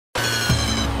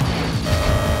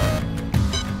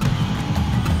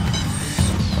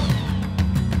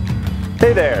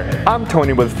Hey there, I'm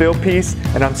Tony with Fieldpiece,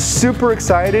 and I'm super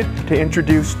excited to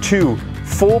introduce two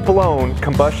full-blown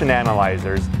combustion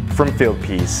analyzers from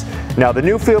Fieldpiece. Now, the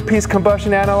new Fieldpiece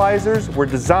combustion analyzers were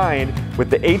designed with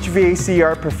the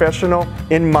HVACR professional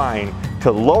in mind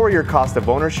to lower your cost of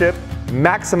ownership,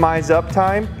 maximize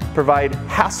uptime, provide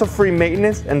hassle-free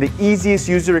maintenance, and the easiest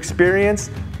user experience.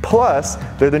 Plus,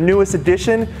 they're the newest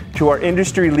addition to our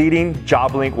industry-leading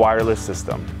JobLink wireless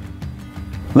system.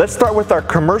 Let's start with our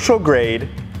commercial grade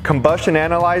combustion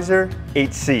analyzer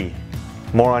HC.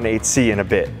 More on HC in a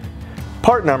bit.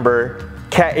 Part number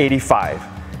CAT85.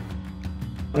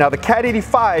 Now the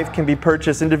CAT85 can be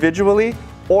purchased individually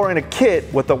or in a kit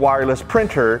with a wireless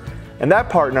printer, and that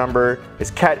part number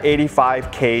is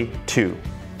CAT85K2.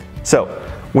 So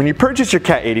when you purchase your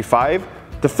CAT85,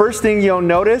 the first thing you'll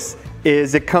notice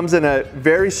is it comes in a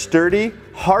very sturdy,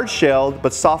 hard-shelled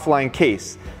but soft-lined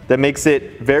case that makes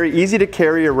it very easy to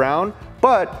carry around,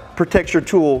 but protects your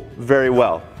tool very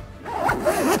well.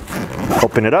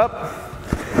 Open it up.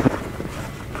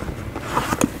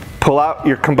 Pull out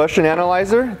your combustion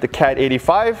analyzer, the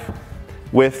CAT85,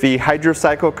 with the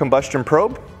Hydrocycle Combustion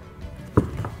probe.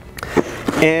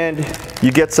 And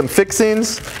you get some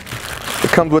fixings.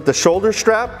 It comes with the shoulder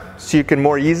strap, so you can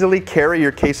more easily carry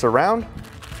your case around.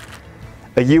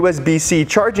 A USB-C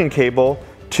charging cable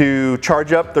to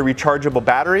charge up the rechargeable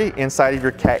battery inside of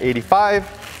your CAT85,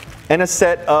 and a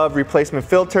set of replacement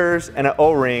filters and an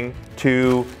O-ring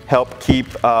to help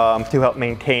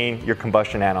maintain your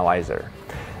combustion analyzer.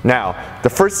 Now, the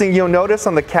first thing you'll notice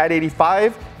on the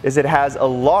CAT85 is it has a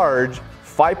large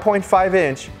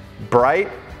 5.5-inch bright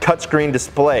touchscreen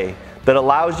display that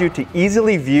allows you to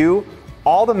easily view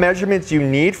all the measurements you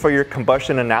need for your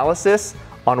combustion analysis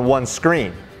on one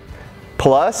screen.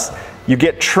 Plus, you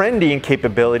get trending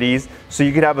capabilities so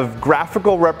you can have a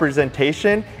graphical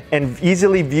representation and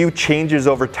easily view changes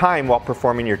over time while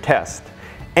performing your test.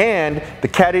 And the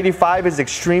CAT85 is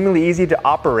extremely easy to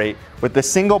operate with a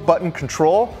single button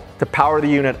control to power the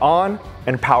unit on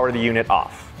and power the unit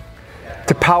off.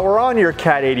 To power on your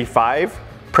CAT85,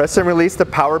 press and release the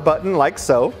power button like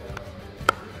so,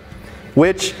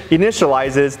 which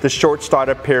initializes the short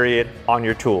startup period on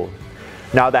your tool.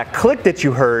 Now that click that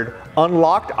you heard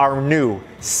unlocked our new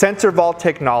Sensorvault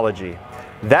Technology.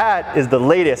 That is the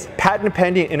latest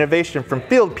patent-pending innovation from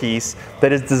Fieldpiece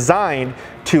that is designed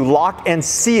to lock and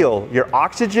seal your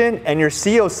oxygen and your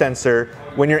CO sensor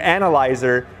when your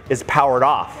analyzer is powered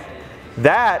off.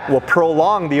 That will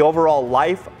prolong the overall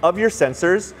life of your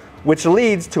sensors, which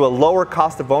leads to a lower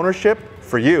cost of ownership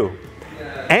for you.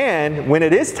 And when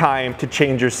it is time to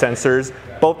change your sensors,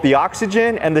 both the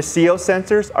oxygen and the CO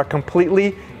sensors are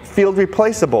completely field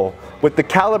replaceable with the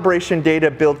calibration data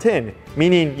built in,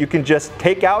 meaning you can just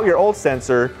take out your old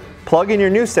sensor, plug in your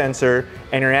new sensor,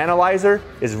 and your analyzer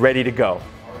is ready to go.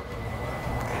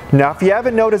 Now, if you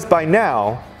haven't noticed by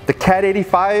now, the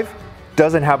CAT85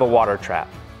 doesn't have a water trap.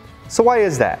 So why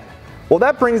is that? Well,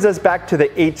 that brings us back to the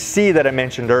HC that I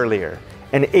mentioned earlier.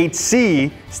 And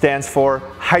HC stands for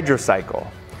Hydrocycle.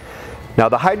 Now,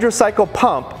 the Hydrocycle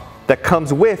Pump that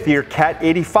comes with your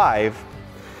CAT85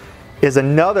 is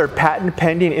another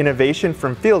patent-pending innovation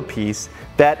from Fieldpiece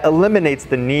that eliminates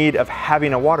the need of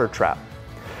having a water trap.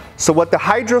 So what the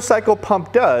Hydrocycle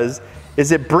Pump does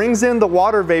is it brings in the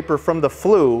water vapor from the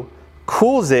flue,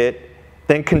 cools it,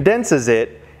 then condenses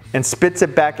it, and spits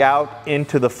it back out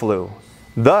into the flue,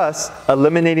 thus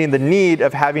eliminating the need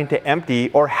of having to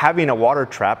empty or having a water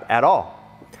trap at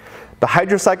all. The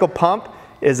Hydrocycle Pump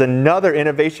is another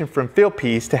innovation from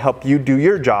Fieldpiece to help you do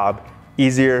your job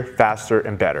easier, faster,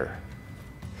 and better.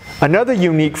 Another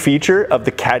unique feature of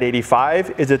the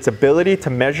CAT85 is its ability to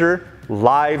measure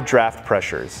live draft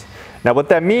pressures. Now what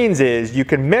that means is you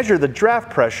can measure the draft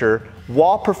pressure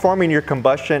while performing your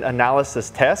combustion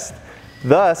analysis test,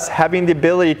 thus having the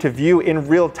ability to view in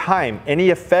real time any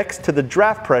effects to the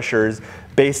draft pressures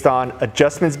based on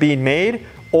adjustments being made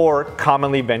or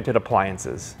commonly vented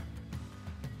appliances.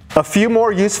 A few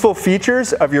more useful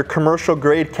features of your commercial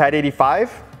grade CAT85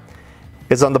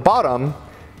 is on the bottom.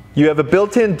 You have a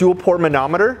built-in dual port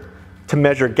manometer to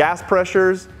measure gas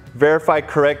pressures, verify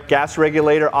correct gas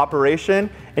regulator operation,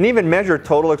 and even measure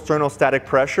total external static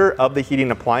pressure of the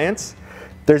heating appliance.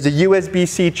 There's a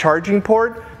USB-C charging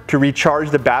port to recharge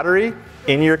the battery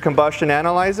in your combustion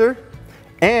analyzer,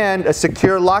 and a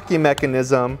secure locking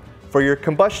mechanism for your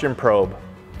combustion probe.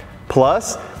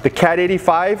 Plus, the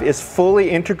CAT85 is fully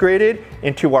integrated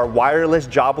into our wireless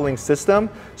JobLink system,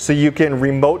 so you can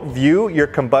remote view your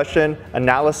combustion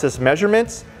analysis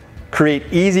measurements, create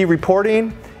easy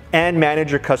reporting, and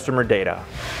manage your customer data.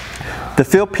 The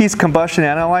Fieldpiece combustion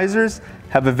analyzers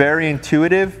have a very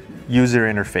intuitive user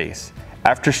interface.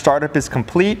 After startup is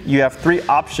complete, you have 3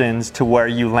 options to where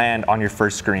you land on your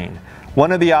first screen.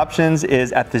 One of the options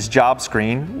is at this job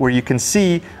screen, where you can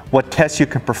see what tests you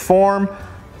can perform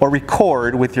or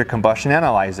record with your combustion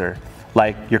analyzer,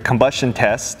 like your combustion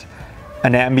test,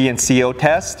 an ambient CO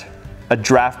test, a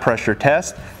draft pressure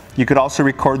test. You could also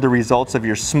record the results of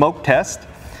your smoke test.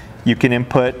 You can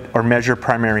input or measure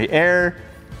primary air.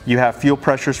 You have fuel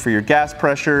pressures for your gas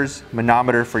pressures,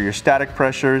 manometer for your static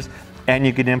pressures, and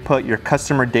you can input your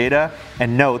customer data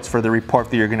and notes for the report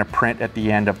that you're going to print at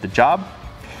the end of the job.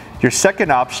 Your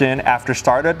second option after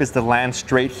startup is to land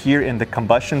straight here in the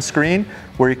combustion screen,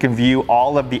 where you can view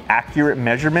all of the accurate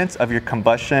measurements of your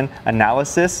combustion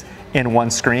analysis in one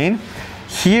screen.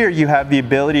 Here you have the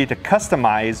ability to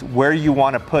customize where you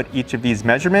want to put each of these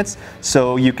measurements,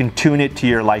 so you can tune it to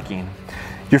your liking.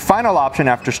 Your final option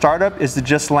after startup is to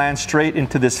just land straight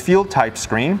into this field type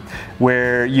screen,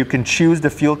 where you can choose the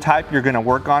field type you're going to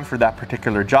work on for that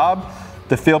particular job.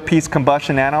 The Fieldpiece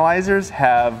combustion analyzers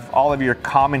have all of your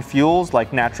common fuels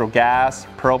like natural gas,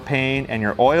 propane, and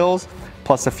your oils,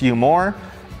 plus a few more.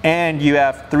 And you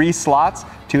have 3 slots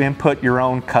to input your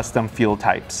own custom fuel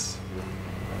types.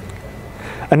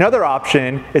 Another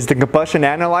option is the combustion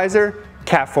analyzer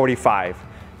CAT45.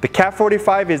 The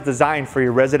CAT45 is designed for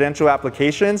your residential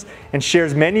applications and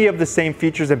shares many of the same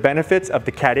features and benefits of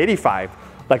the CAT85,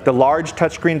 like the large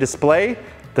touchscreen display,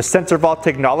 the Sensorvault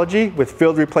technology with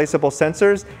field replaceable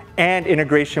sensors, and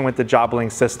integration with the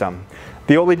JobLink system.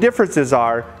 The only differences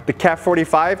are the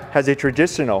CAT45 has a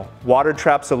traditional water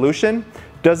trap solution,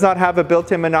 does not have a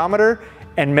built-in manometer,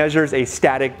 and measures a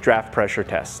static draft pressure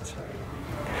test.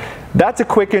 That's a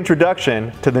quick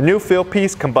introduction to the new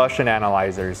Fieldpiece combustion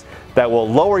analyzers that will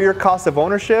lower your cost of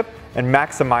ownership and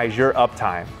maximize your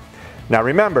uptime. Now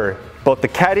remember, both the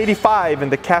CAT85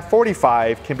 and the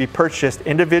CAT45 can be purchased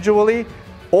individually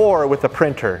or with a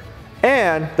printer,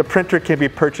 and the printer can be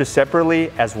purchased separately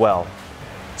as well.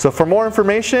 So for more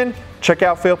information, check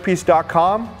out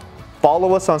fieldpiece.com,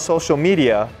 follow us on social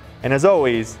media, and as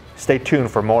always, stay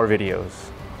tuned for more videos.